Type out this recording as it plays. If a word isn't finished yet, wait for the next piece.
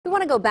We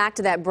want to go back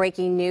to that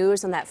breaking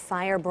news on that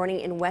fire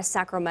burning in West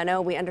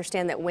Sacramento. We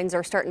understand that winds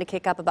are starting to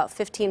kick up about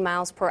 15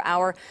 miles per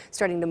hour,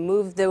 starting to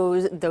move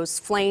those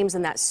flames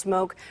and that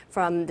smoke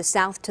from the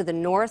south to the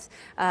north.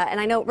 And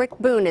I know Rick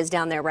Boone is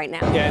down there right now.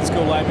 Yeah, let's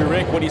go live to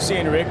Rick. What are you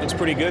seeing, Rick? It's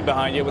pretty good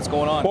behind you. What's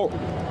going on? Well,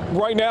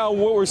 right now,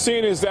 what we're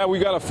seeing is that we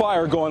got a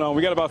fire going on.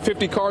 We got about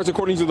 50 cars,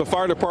 according to the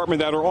fire department,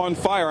 that are on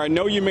fire. I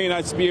know you may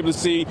not be able to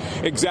see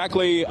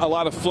exactly a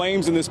lot of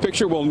flames in this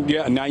picture. Well,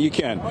 yeah, now you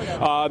can.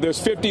 There's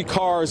 50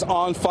 cars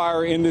on fire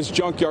in this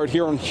junkyard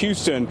here in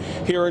Houston,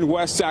 here in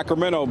West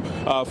Sacramento.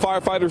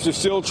 Firefighters are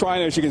still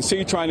trying, as you can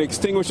see, trying to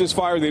extinguish this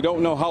fire. They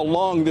don't know how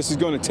long this is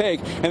going to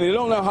take, and they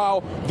don't know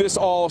how this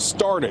all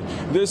started.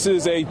 This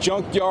is a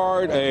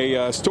junkyard,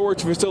 a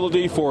storage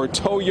facility for a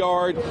tow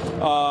yard.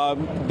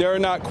 They're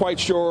not quite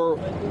sure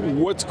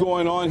what's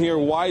going on here,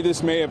 why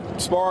this may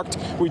have sparked.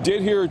 We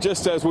did hear,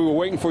 just as we were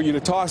waiting for you to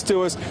toss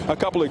to us, a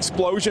couple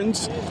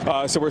explosions.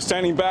 So we're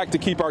standing back to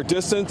keep our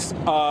distance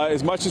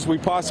as much as we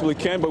possibly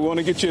can, but we want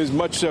to get you as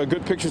much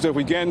good pictures as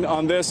we can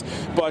on this.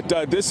 But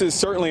this is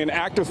certainly an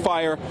active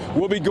fire.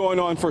 Will be going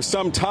on for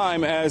some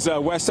time as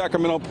West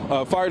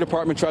Sacramento Fire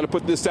Department try to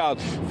put this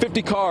out.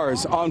 50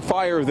 cars on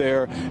fire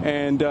there,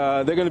 and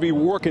they're going to be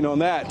working on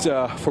that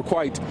for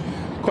quite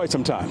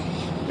some time.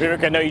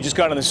 Rick, I know you just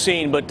got on the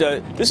scene, but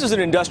this is an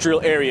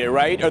industrial area,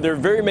 right? Are there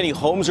very many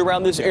homes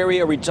around this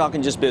area, or are we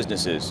talking just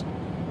businesses?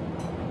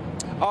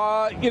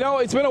 You know,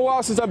 it's been a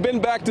while since I've been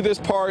back to this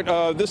part,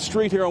 this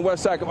street here on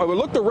West Sacramento. I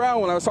looked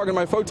around when I was talking to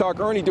my photo talk,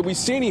 Ernie. Did we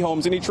see any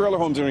homes, any trailer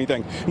homes or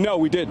anything? No,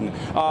 we didn't.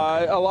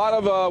 A lot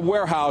of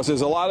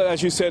warehouses, a lot of,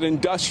 as you said,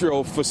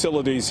 industrial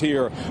facilities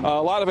here.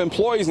 A lot of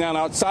employees now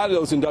outside of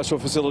those industrial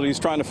facilities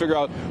trying to figure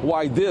out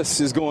why this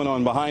is going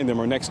on behind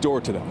them or next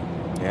door to them.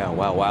 Yeah,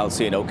 wow, wild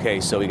scene. Okay,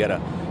 so we got a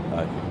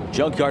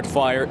junkyard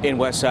fire in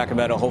West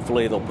Sacramento.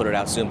 Hopefully they'll put it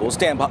out soon. But we'll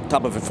stay on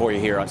top of it for you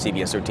here on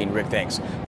CBS 13. Rick, thanks.